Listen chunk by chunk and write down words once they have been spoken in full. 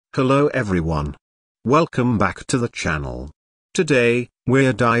Hello everyone. Welcome back to the channel. Today,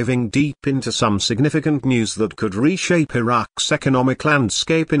 we're diving deep into some significant news that could reshape Iraq's economic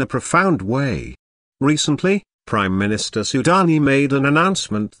landscape in a profound way. Recently, Prime Minister Sudani made an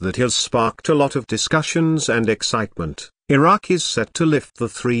announcement that has sparked a lot of discussions and excitement. Iraq is set to lift the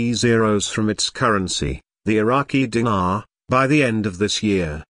 3 zeros from its currency, the Iraqi dinar, by the end of this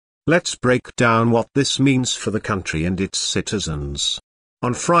year. Let's break down what this means for the country and its citizens.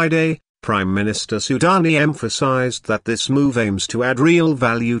 On Friday, Prime Minister Sudani emphasized that this move aims to add real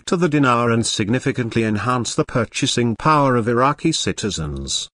value to the dinar and significantly enhance the purchasing power of Iraqi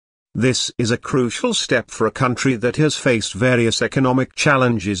citizens. This is a crucial step for a country that has faced various economic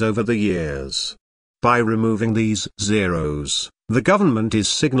challenges over the years. By removing these zeros, the government is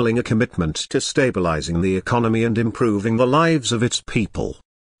signaling a commitment to stabilizing the economy and improving the lives of its people.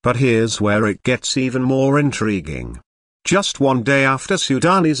 But here's where it gets even more intriguing. Just one day after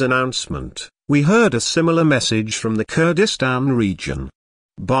Sudani's announcement, we heard a similar message from the Kurdistan region.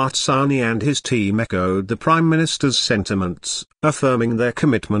 Barzani and his team echoed the Prime Minister's sentiments, affirming their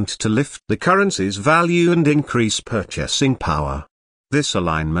commitment to lift the currency's value and increase purchasing power. This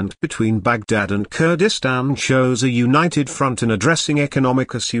alignment between Baghdad and Kurdistan shows a united front in addressing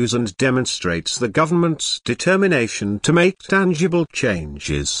economic issues and demonstrates the government's determination to make tangible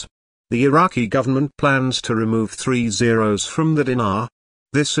changes. The Iraqi government plans to remove 3 zeros from the dinar.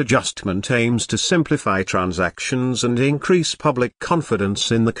 This adjustment aims to simplify transactions and increase public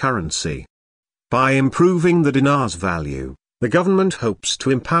confidence in the currency. By improving the dinar's value, the government hopes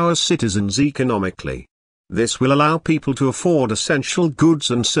to empower citizens economically. This will allow people to afford essential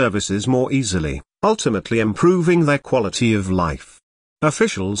goods and services more easily, ultimately improving their quality of life.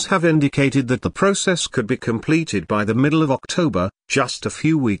 Officials have indicated that the process could be completed by the middle of October, just a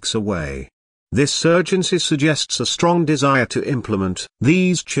few weeks away. This urgency suggests a strong desire to implement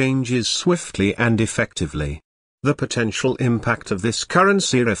these changes swiftly and effectively. The potential impact of this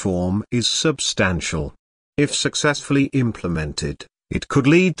currency reform is substantial. If successfully implemented, it could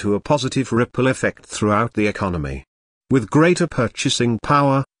lead to a positive ripple effect throughout the economy. With greater purchasing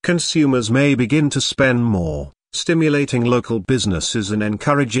power, consumers may begin to spend more, stimulating local businesses and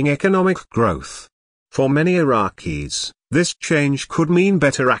encouraging economic growth. For many Iraqis, this change could mean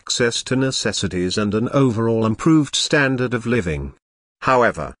better access to necessities and an overall improved standard of living.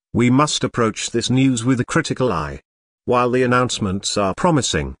 However, we must approach this news with a critical eye. While the announcements are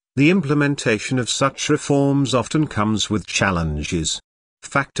promising, the implementation of such reforms often comes with challenges.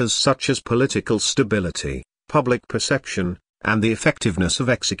 Factors such as political stability, public perception, and the effectiveness of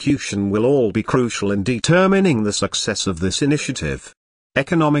execution will all be crucial in determining the success of this initiative.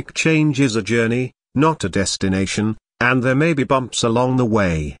 Economic change is a journey, not a destination, and there may be bumps along the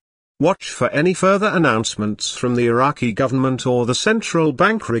way. Watch for any further announcements from the Iraqi government or the central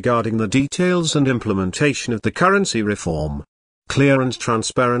bank regarding the details and implementation of the currency reform. Clear and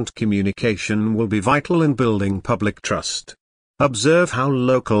transparent communication will be vital in building public trust. Observe how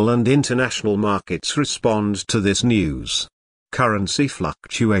local and international markets respond to this news. Currency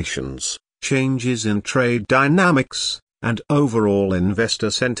fluctuations, changes in trade dynamics, and overall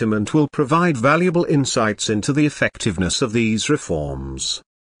investor sentiment will provide valuable insights into the effectiveness of these reforms.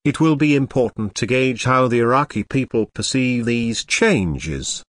 It will be important to gauge how the Iraqi people perceive these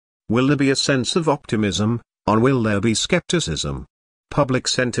changes. Will there be a sense of optimism, or will there be skepticism? Public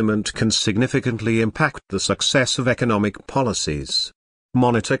sentiment can significantly impact the success of economic policies.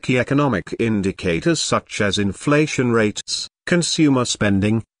 Monitor key economic indicators such as inflation rates, consumer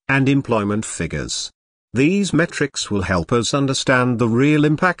spending, and employment figures. These metrics will help us understand the real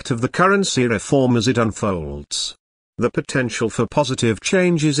impact of the currency reform as it unfolds. The potential for positive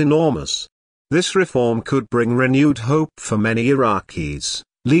change is enormous. This reform could bring renewed hope for many Iraqis,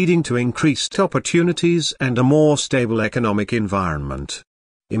 leading to increased opportunities and a more stable economic environment.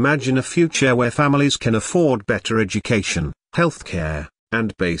 Imagine a future where families can afford better education, healthcare,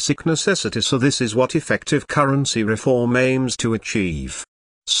 and basic necessities. So this is what effective currency reform aims to achieve.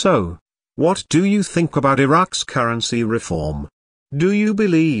 So, what do you think about Iraq's currency reform? Do you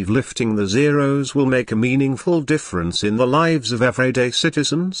believe lifting the zeros will make a meaningful difference in the lives of everyday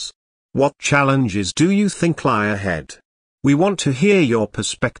citizens? What challenges do you think lie ahead? We want to hear your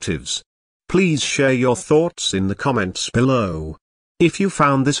perspectives. Please share your thoughts in the comments below. If you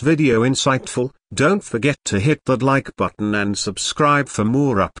found this video insightful, don't forget to hit that like button and subscribe for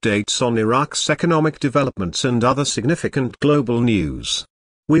more updates on Iraq's economic developments and other significant global news.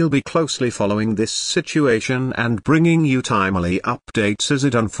 We'll be closely following this situation and bringing you timely updates as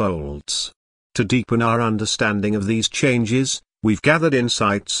it unfolds. To deepen our understanding of these changes, we've gathered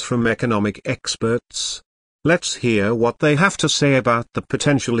insights from economic experts. Let's hear what they have to say about the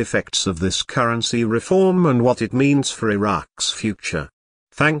potential effects of this currency reform and what it means for Iraq's future.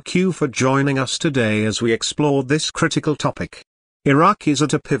 Thank you for joining us today as we explored this critical topic. Iraq is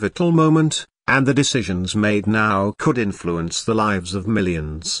at a pivotal moment, and the decisions made now could influence the lives of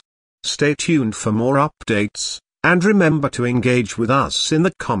millions. Stay tuned for more updates, and remember to engage with us in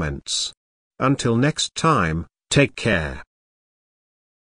the comments. Until next time, take care.